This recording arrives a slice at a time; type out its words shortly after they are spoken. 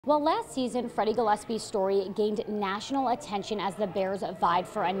Well, last season, Freddie Gillespie's story gained national attention as the Bears vied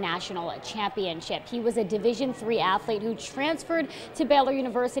for a national championship. He was a Division III athlete who transferred to Baylor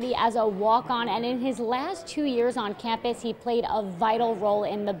University as a walk-on, and in his last 2 years on campus, he played a vital role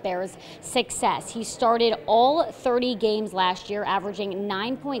in the Bears' success. He started all 30 games last year, averaging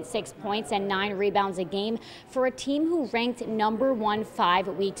 9.6 points and 9 rebounds a game for a team who ranked #1 5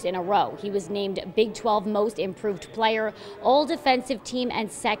 weeks in a row. He was named Big 12 Most Improved Player, All-Defensive Team,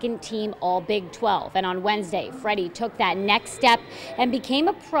 and Second Team All Big 12. And on Wednesday, Freddie took that next step and became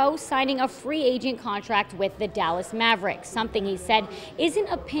a pro, signing a free agent contract with the Dallas Mavericks. Something he said isn't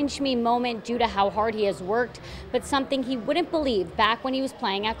a pinch me moment due to how hard he has worked, but something he wouldn't believe back when he was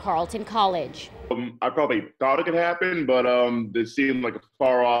playing at Carleton College. I probably thought it could happen, but it seemed like a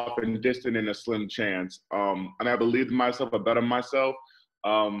far off and distant and a slim chance. And I believed in myself, I bet on myself.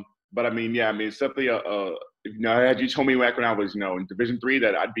 But I mean, yeah, I mean, it's definitely had you told me back when I was, in Division III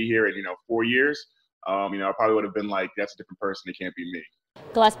that I'd be here in, 4 years, I probably would have been like, that's a different person. It can't be me.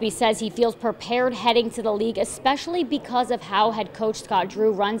 Gillespie says he feels prepared heading to the league, especially because of how head coach Scott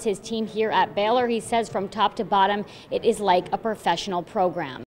Drew runs his team here at Baylor. He says from top to bottom, it is like a professional program.